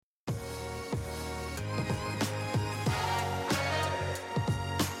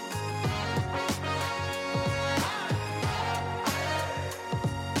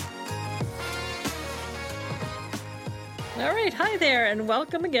right, hi there, and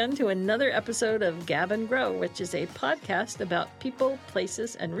welcome again to another episode of Gab and Grow, which is a podcast about people,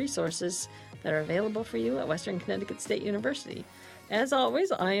 places, and resources that are available for you at Western Connecticut State University. As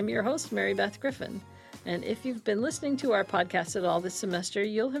always, I am your host, Mary Beth Griffin. And if you've been listening to our podcast at all this semester,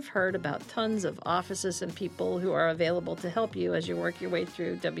 you'll have heard about tons of offices and people who are available to help you as you work your way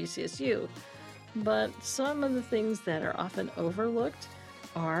through WCSU. But some of the things that are often overlooked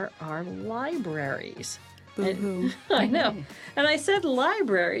are our libraries. And, I know. And I said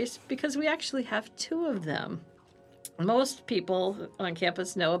libraries because we actually have two of them. Most people on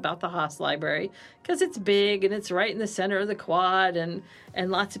campus know about the Haas Library because it's big and it's right in the center of the quad, and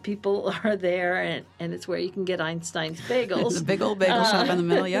lots of people are there, and it's where you can get Einstein's bagels. There's a big old bagel shop in the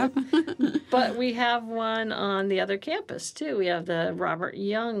middle, yep. But we have one on the other campus, too. We have the Robert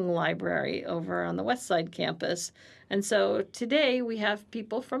Young Library over on the West Side campus. And so today we have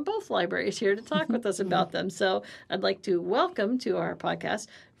people from both libraries here to talk with us about them. So I'd like to welcome to our podcast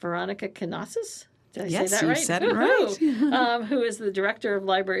Veronica Canassis. Did I say that right? Yes, you said it right. Who is the Director of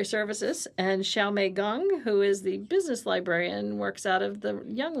Library Services, and Xiaomei Geng, who is the Business Librarian and works out of the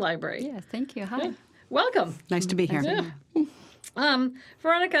Young Library. Yeah, thank you. Hi. Yeah. Welcome. Nice to be here. Yeah.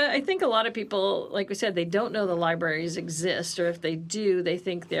 Veronica, I think a lot of people, like we said, they don't know the libraries exist, or if they do, they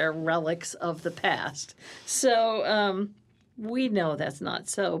think they're relics of the past. So we know that's not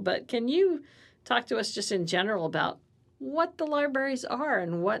so, but can you talk to us just in general about what the libraries are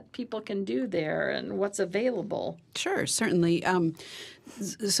and what people can do there and what's available? Sure, certainly.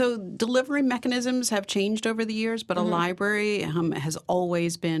 So delivery mechanisms have changed over the years, but a library has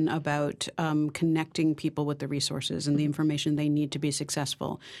always been about connecting people with the resources and the information they need to be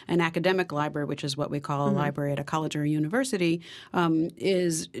successful. An academic library, which is what we call a library at a college or a university,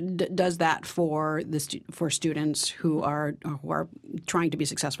 does that for students who are trying to be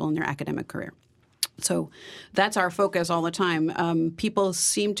successful in their academic career. So that's our focus all the time. People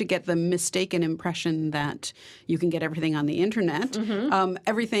seem to get the mistaken impression that you can get everything on the internet.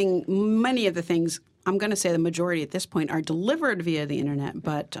 Many of the things, I'm going to say the majority at this point, are delivered via the internet,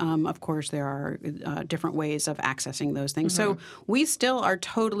 but of course there are different ways of accessing those things. So we still are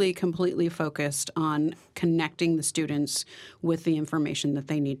totally, completely focused on connecting the students with the information that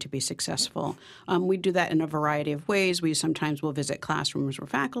they need to be successful. We do that in a variety of ways. We sometimes will visit classrooms or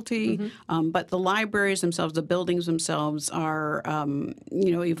faculty, but the libraries themselves, the buildings themselves are,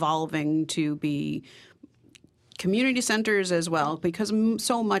 evolving to be community centers as well, because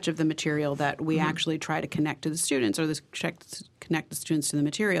so much of the material that we actually try to connect to the students or connect the students to the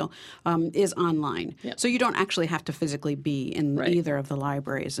material is online. Yep. So you don't actually have to physically be in either of the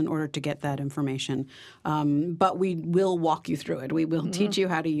libraries in order to get that information. But we will walk you through it. We will teach you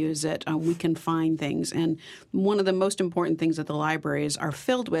how to use it. We can find things. And one of the most important things that the libraries are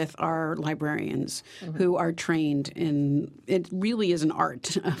filled with are librarians who are trained in – it really is an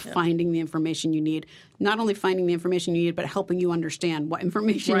art of finding the information you need. Not only finding the information you need, but helping you understand what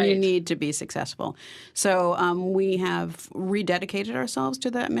information you need to be successful. So we have rededicated ourselves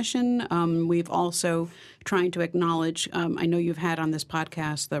to that mission. We've also trying to acknowledge, I know you've had on this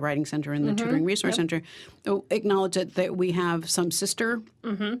podcast, the Writing Center and the Tutoring Resource Center, acknowledge that we have some sister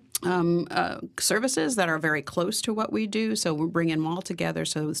services that are very close to what we do. So we're bringing them all together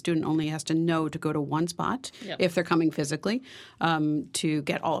so the student only has to know to go to one spot if they're coming physically to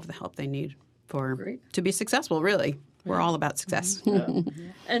get all of the help they need to be successful, really. We're all about success.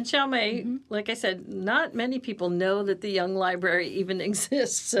 And Xiaomei, like I said, not many people know that the Young Library even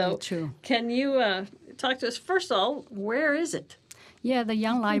exists. So can you talk to us, first of all, where is it? Yeah, the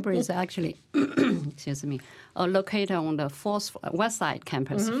Young Library is actually, located on the West Side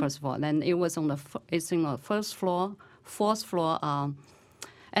campus, first of all. Then it was it's in the fourth floor,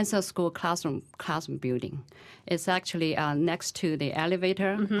 Ansel School classroom building. It's actually next to the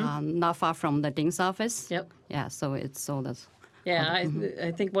elevator, not far from the dean's office. Yep. Yeah, so it's all this. Yeah,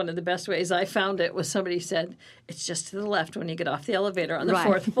 I think one of the best ways I found it was somebody said, it's just to the left when you get off the elevator on the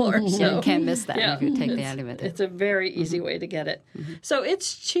fourth floor. So you can't miss that if you take the elevator. It's a very easy way to get it. So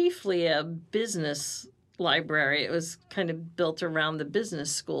it's chiefly a business library. It was kind of built around the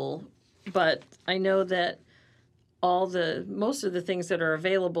business school. But I know that most of the things that are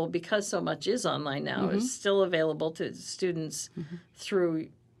available, because so much is online now, is still available to students through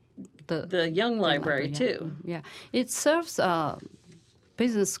the Young Library too. Yeah, it serves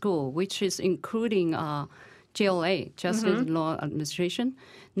business school, which is including JLA, Justice Law Administration.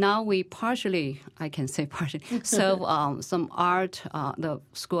 Now we partially serve some art, the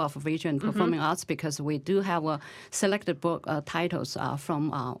School of Visual and Performing Arts, because we do have selected book titles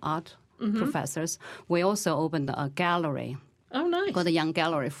from art professors. We also opened a gallery. Oh, nice. Called the Young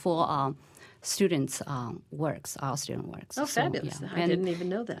Gallery for students' works, our student works. Oh, fabulous. Yeah. I didn't even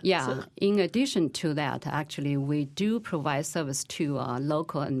know that. Yeah. So- In addition to that, actually, we do provide service to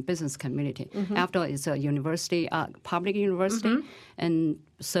local and business community. After all, it's a university, public university, and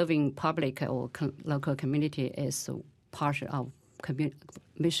serving public or local community is part of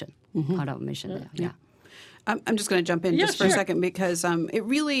mission, part of mission there. Yeah. I'm just going to jump in just for sure. a second because it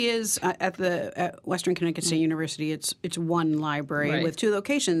really is at Western Connecticut State University. It's one library with 2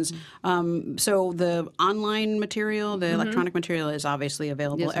 locations. So the online material, the electronic material, is obviously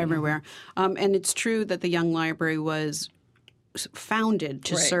available everywhere. And it's true that the Young Library was founded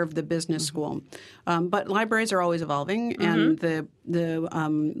to serve the business school, but libraries are always evolving, and the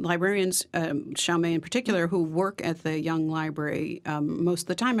librarians, Xiaomei in particular, who work at the Young Library most of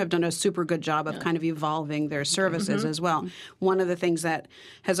the time, have done a super good job of kind of evolving their services as well. One of the things that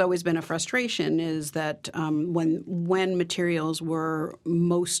has always been a frustration is that when materials were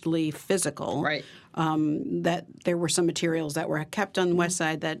mostly physical. That there were some materials that were kept on the west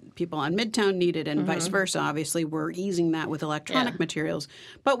side that people on Midtown needed, and vice versa. Obviously, we're easing that with electronic materials,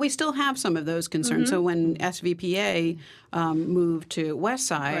 but we still have some of those concerns. So when SVPA moved to West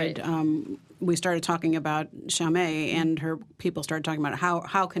Side, we started talking about Xiaomei, and her people started talking about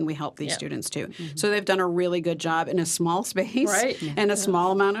how can we help these students too. So they've done a really good job in a small space and a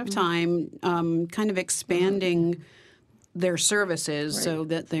small amount of time, kind of expanding their services so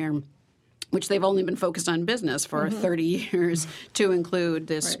that they're, which they've only been focused on business for 30 years, to include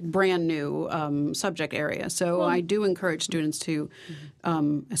this brand new subject area. So I do encourage students to,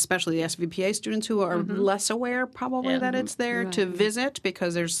 especially the SVPA students who are less aware probably that it's there, to visit,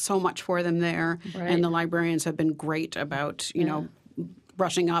 because there's so much for them there. And the librarians have been great about,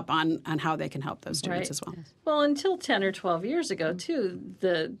 brushing up on how they can help those students as well. Well, until 10 or 12 years ago, too,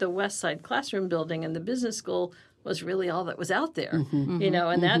 the West Side Classroom Building and the business school was really all that was out there, and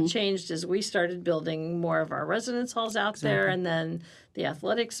that changed as we started building more of our residence halls out there, and then the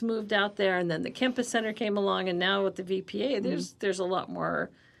athletics moved out there, and then the campus center came along, and now with the VPA, there's a lot more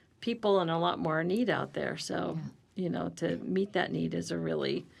people and a lot more need out there. So, to meet that need is a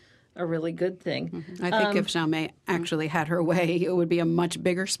really good thing. I think if Xiaomei actually had her way, it would be a much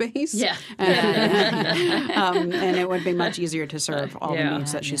bigger space. And it would be much easier to serve all the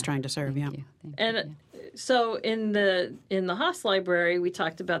needs that she's trying to serve. And so in the Haas Library, we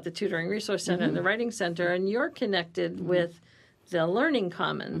talked about the Tutoring Resource Center and the Writing Center, and you're connected with the Learning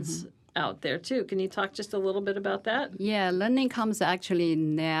Commons out there too. Can you talk just a little bit about that? Yeah, Learning Commons actually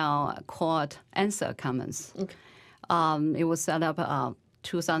now called Answer Commons. Okay. It was set up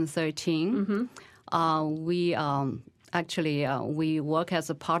 2013. We actually we work as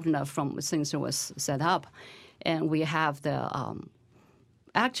a partner since it was set up, and we have the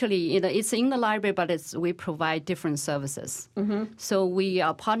actually it's in the library, but we provide different services. So we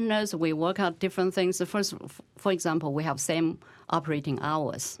are partners. We work out different things. First, for example, we have same operating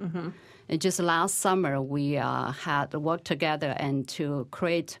hours. And just last summer, we had worked together and to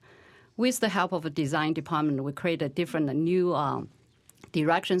create, with the help of a design department, we created different new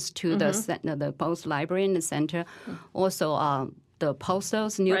directions to the both library and the center. Also, the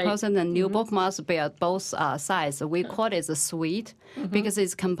posters, new posters and new bookmarks bear both sides. We call it a suite because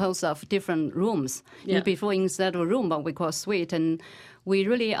it's composed of different rooms. Before, instead of a room, but we call suite. And we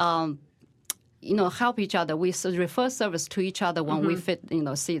really help each other. We refer service to each other when we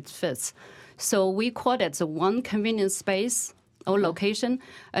see it fits. So we call it one convenient space or location,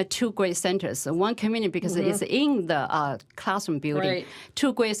 2 great centers. One convenient because it's in the classroom building.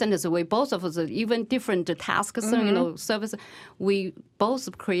 2 great centers. We both of us, even different tasks, service. We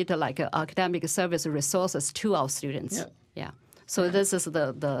both create like academic service resources to our students. So this is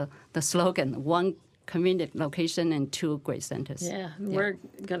the slogan: 1 convenient location and 2 great centers. We're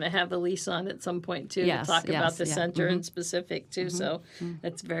going to have Elise on at some point too to talk about the center in specific too. So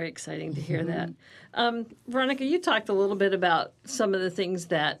it's very exciting to hear that. Veronica, you talked a little bit about some of the things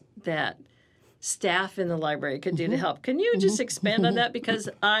that staff in the library could do to help. Can you just expand on that? Because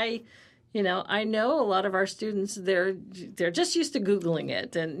I know a lot of our students, they're just used to Googling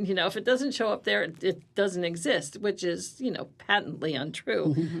it. And, if it doesn't show up there, it doesn't exist, which is, patently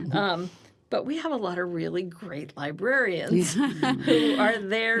untrue. But we have a lot of really great librarians who are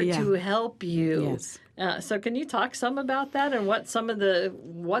there to help you. So can you talk some about that and what some of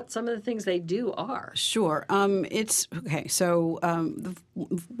the things they do are? Sure. It's okay. So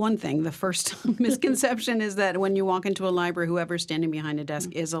one thing, the first misconception is that when you walk into a library, whoever's standing behind a desk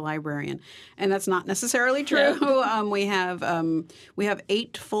is a librarian, and that's not necessarily true. We have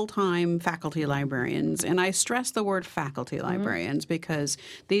 8 full-time faculty librarians, and I stress the word faculty librarians because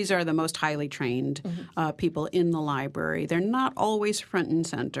these are the most highly trained people in the library. They're not always front and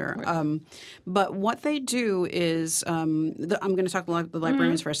center, but what they do is I'm going to talk about the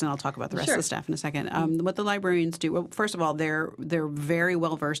librarians first, and I'll talk about the rest of the staff in a second. What the librarians do, well, first of all, they're very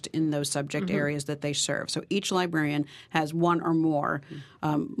well versed in those subject areas that they serve. So each librarian has one or more,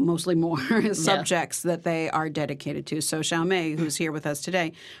 mostly more, subjects that they are dedicated to. So Xiaomei, who's here with us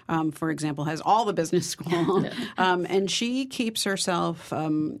today, for example, has all the business school, and she keeps herself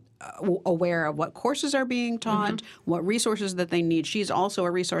aware of what courses are being taught, what resources that they need. She's also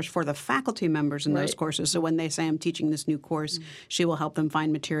a resource for the faculty members in those courses. So when they say, I'm teaching this new course, she will help them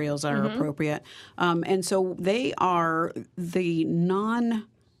find materials that are appropriate. And so they are the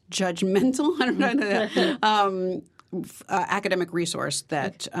non-judgmental, I don't know, academic resource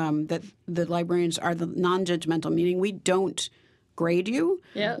that that the librarians are the non-judgmental, meaning we don't grade you.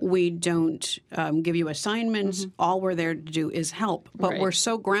 We don't give you assignments. All we're there to do is help. But we're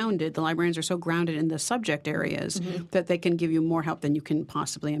so grounded, the librarians are so grounded in the subject areas that they can give you more help than you can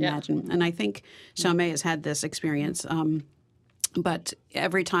possibly imagine. And I think Xiaomei has had this experience. But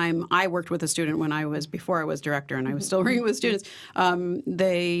every time I worked with a student before I was director and I was still working with students, I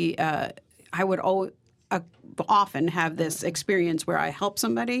would always often have this experience where I help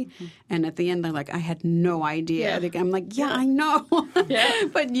somebody, and at the end they're like, I had no idea. I'm like, I know,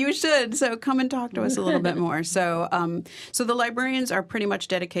 but you should. So come and talk to us a little bit more. So so the librarians are pretty much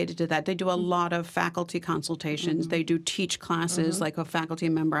dedicated to that. They do a lot of faculty consultations. They do teach classes like a faculty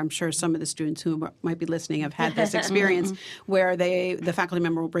member. I'm sure some of the students who might be listening have had this experience where the faculty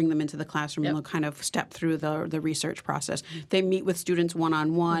member will bring them into the classroom and they'll kind of step through the research process. They meet with students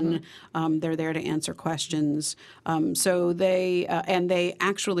one-on-one. They're there to answer questions. So they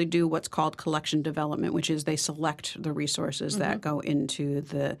actually do what's called collection development, which is they select the resources that go into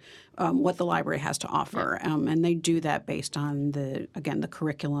the what the library has to offer, and they do that based on the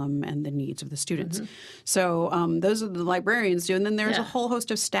curriculum and the needs of the students. So those are the librarians do, and then there's a whole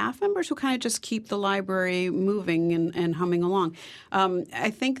host of staff members who kind of just keep the library moving and humming along.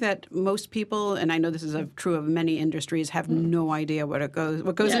 I think that most people, and I know this is true of many industries, have no idea what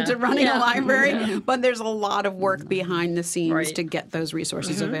goes into running a library, but there's a lot of work behind the scenes to get those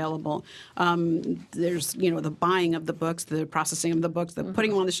resources available. There's the buying of the books, the processing of the books, the putting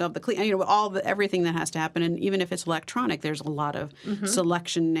them on the shelf, the everything that has to happen. And even if it's electronic, there's a lot of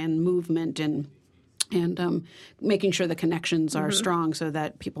selection and movement and making sure the connections are strong so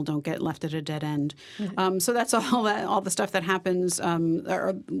that people don't get left at a dead end. So that's all the stuff that happens.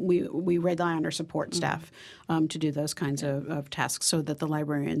 We rely on our support staff to do those kinds of tasks so that the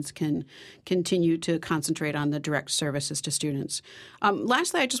librarians can continue to concentrate on the direct services to students.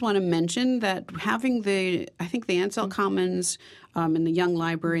 Lastly, I just want to mention that having the Ansel Commons in the Young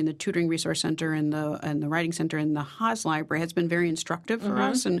Library and the Tutoring Resource Center and the Writing Center and the Haas Library has been very instructive for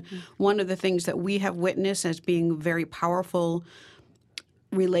us. And one of the things that we have witnessed as being very powerful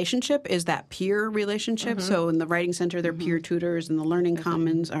relationship is that peer relationship. So in the Writing Center, they're peer tutors, and the Learning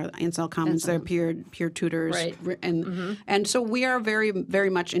Commons or Ansel Commons, they're peer tutors. And so we are very, very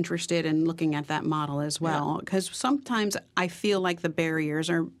much interested in looking at that model as well, because sometimes I feel like the barriers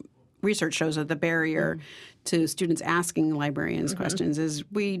are research shows that the barrier to students asking librarians questions is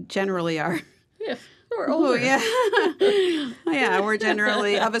we generally are. We're older. We're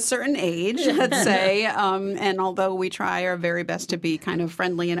generally of a certain age, let's say. And although we try our very best to be kind of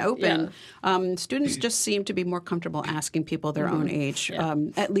friendly and open, students just seem to be more comfortable asking people their own age,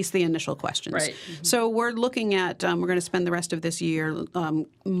 at least the initial questions. So we're looking at, we're going to spend the rest of this year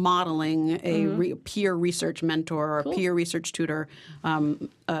modeling a peer research mentor or peer research tutor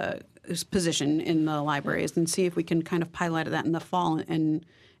position in the libraries and see if we can kind of pilot that in the fall and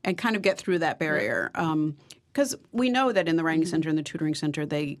kind of get through that barrier. Because we know that in the Writing Center and the Tutoring Center,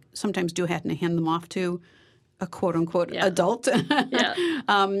 they sometimes do have to hand them off to a quote-unquote adult. And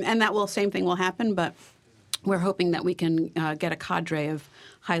that same thing will happen, but we're hoping that we can get a cadre of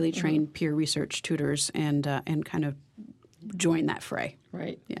highly trained peer research tutors and kind of join that fray.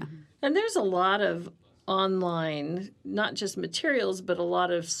 And there's a lot of online, not just materials, but a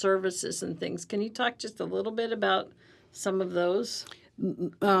lot of services and things. Can you talk just a little bit about some of those?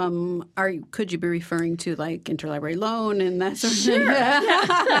 Could you be referring to like interlibrary loan and that sort of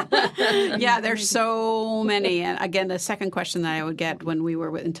thing? Yeah, there's so many. And again, the second question that I would get when we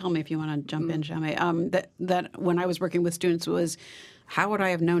were and tell me if you want to jump in, Xiaomei, that when I was working with students was, how would I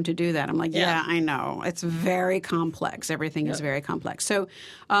have known to do that? I'm like, yeah I know. It's very complex. Everything is very complex. So,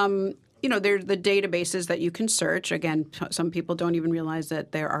 there are the databases that you can search. Again, some people don't even realize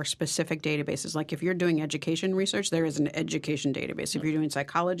that there are specific databases. Like if you're doing education research, there is an education database. If you're doing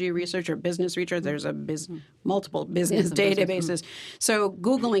psychology research or business research, there's multiple business databases. So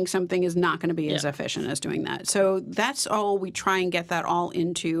Googling something is not going to be as efficient as doing that. So that's all. We try and get that all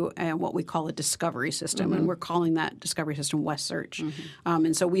into what we call a discovery system, and we're calling that discovery system West Search.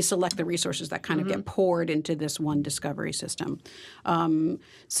 And so we select the resources that kind of get poured into this one discovery system.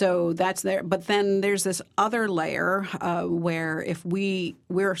 So that's there. But then there's this other layer where if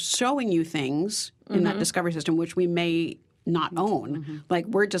we're showing you things in that discovery system which we may not own, like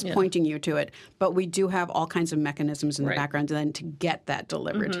we're just pointing you to it, but we do have all kinds of mechanisms in the background then to get that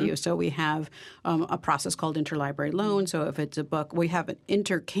delivered to you. So we have a process called interlibrary loan. So if it's a book, we have an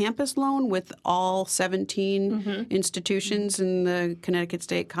intercampus loan with all 17 institutions in the Connecticut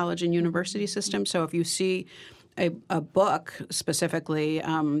State College and University system. So if you see a book specifically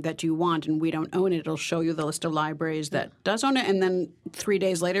that you want and we don't own it, it'll show you the list of libraries that does own it. And then 3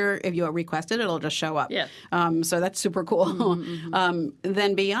 days later, if you request it, it'll just show up. Yeah. So that's super cool.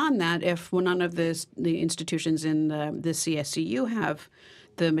 Then beyond that, if none of the institutions in the CSCU have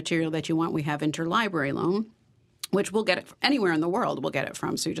the material that you want, we have interlibrary loan, which we'll get it anywhere in the world we'll get it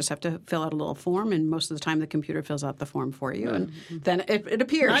from. So you just have to fill out a little form, and most of the time the computer fills out the form for you, and then it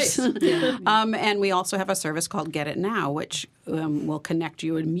appears. Nice. And we also have a service called Get It Now, which will connect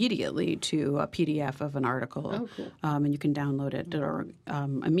you immediately to a PDF of an article. Oh, cool. And you can download it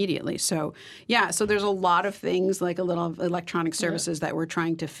immediately. So, so there's a lot of things, like a little electronic services that we're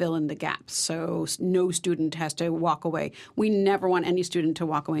trying to fill in the gaps. So no student has to walk away. We never want any student to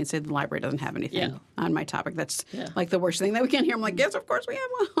walk away and say the library doesn't have anything on my topic. That's like the worst thing that we can hear. I'm like, yes, of course we have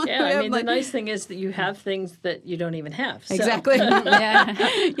one. Yeah, the nice thing is that you have things that you don't even have. So. Exactly.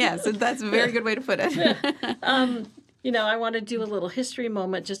 So that's a very good way to put it. I want to do a little history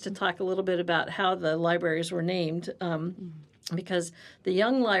moment just to talk a little bit about how the libraries were named, because the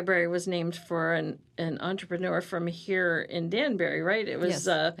Young Library was named for an entrepreneur from here in Danbury, right? It was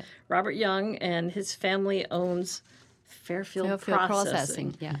Robert Young, and his family owns Fairfield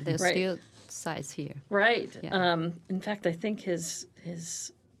Processing. Yeah, there's still sites here. Right. Yeah. In fact, I think his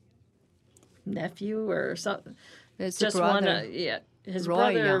nephew or something. Just one. His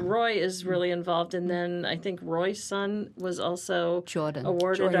brother, Roy, is really involved. And then I think Roy's son was also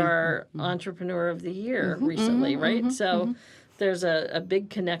awarded our Entrepreneur of the Year recently, right? So there's a big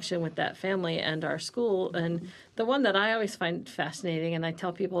connection with that family and our school. And the one that I always find fascinating, and I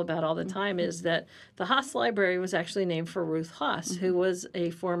tell people about all the time, is that the Haas Library was actually named for Ruth Haas, who was a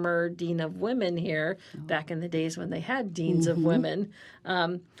former dean of women here back in the days when they had deans of women.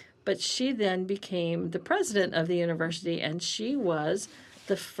 But she then became the president of the university, and she was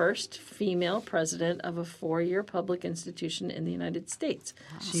the first female president of a 4-year public institution in the United States.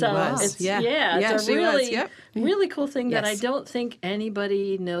 She was. It's it's a really cool thing that I don't think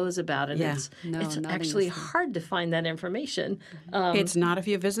anybody knows about. And it's actually hard to find that information. It's not if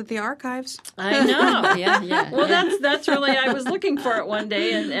you visit the archives. I know. Well, that's really, I was looking for it one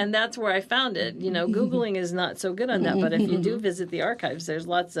day, and that's where I found it. Googling is not so good on that, but if you do visit the archives, there's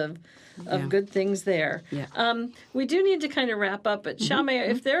lots of good things there. Yeah. We do need to kind of wrap up, but Xiaomei,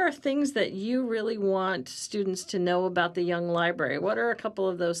 if there are things that you really want students to know about the Young Library, what are a couple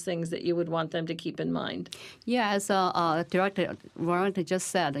of those things that you would want them to keep in mind? Yeah, as Director Veronica just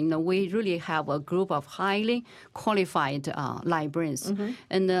said, we really have a group of highly qualified librarians,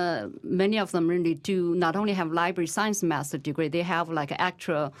 and many of them really do not only have library science master degree, they have like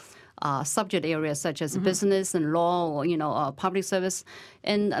actual subject areas such as business and law or, public service.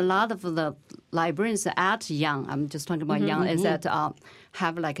 And a lot of the librarians at Young, I'm just talking about Young, is that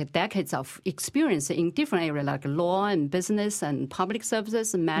have like decades of experience in different areas like law and business and public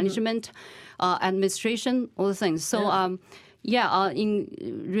services and management, administration, all the things. So they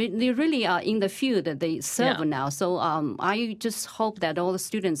really are in the field that they serve now. So I just hope that all the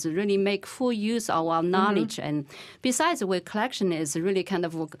students really make full use of our knowledge. And besides, the collection is really kind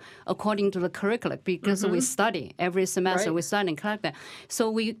of according to the curriculum, because we study every semester. We study and collect that. So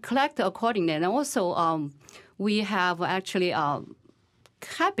we collect accordingly. And also we have actually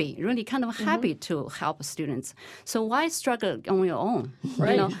really kind of happy to help students. So why struggle on your own?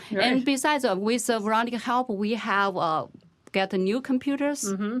 Right. And besides, with Veronica help, we have get the new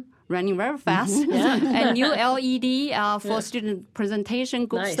computers running very fast. And new LED for student presentation,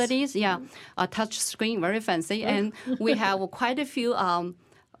 group studies. Touch screen, very fancy. And we have quite a few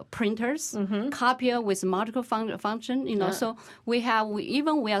printers, copier with multiple function. So we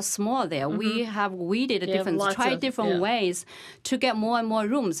are small there. We have weeded try different ways to get more and more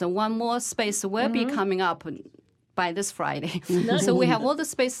rooms. And one more space will be coming up by this Friday. So we have all the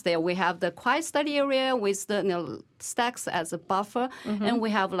space there. We have the quiet study area with the stacks as a buffer, and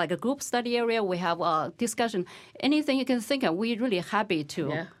we have like a group study area. We have a discussion. Anything you can think of, we're really happy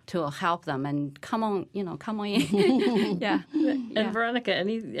to help them. And come on in. And Veronica,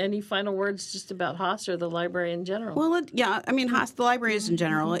 any final words just about Haas or the library in general? Well, Haas, the library is in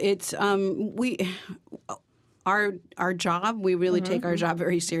general. It's Our job, we really take our job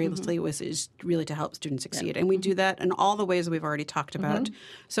very seriously, is really to help students succeed. And we do that in all the ways that we've already talked about.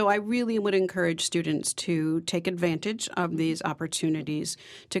 So I really would encourage students to take advantage of these opportunities,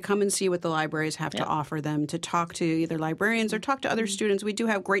 to come and see what the libraries have to offer them, to talk to either librarians or talk to other students. We do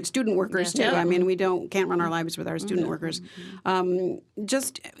have great student workers, too. I mean, we can't run our libraries with our student workers.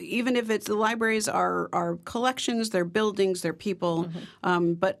 Just even if it's the libraries are collections, they're buildings, they're people,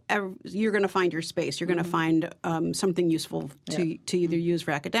 but you're going to find your space. You're going to find something useful to either use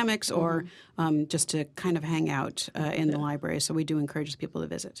for academics or just to kind of hang out in the library. So we do encourage people to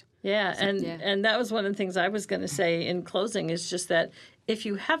visit. And that was one of the things I was going to say in closing is just that if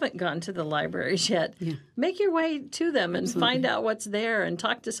you haven't gone to the libraries yet, make your way to them and find out what's there and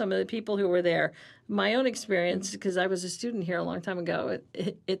talk to some of the people who were there. My own experience, because I was a student here a long time ago,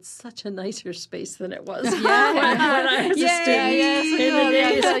 it's such a nicer space than it was when I was a student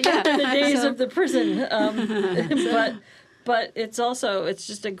in the days of the prison. But it's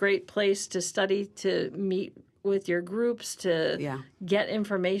just a great place to study, to meet with your groups, to get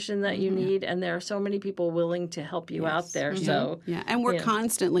information that you need, and there are so many people willing to help you out there. So and we're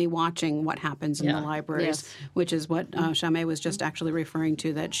constantly watching what happens in the libraries, which is what Xiaomei was just actually referring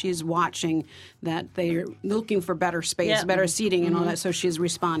to, that she's watching that they're looking for better space, better seating and all that, so she's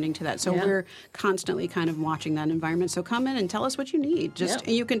responding to that. So we're constantly kind of watching that environment. So come in and tell us what you need. And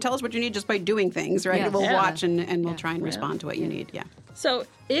you can tell us what you need just by doing things, right? We'll watch and we'll try and respond to what you need. So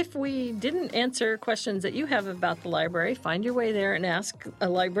if we didn't answer questions that you have about the library, find your way there and ask a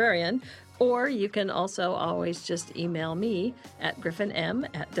librarian. Or you can also always just email me at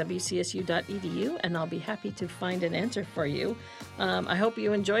griffinm@wcsu.edu, and I'll be happy to find an answer for you. I hope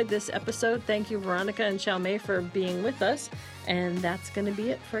you enjoyed this episode. Thank you, Veronica and Xiaomei, for being with us. And that's going to be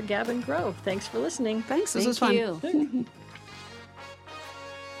it for Gab and Grow. Thanks for listening. Thanks. This was fun. Thank you.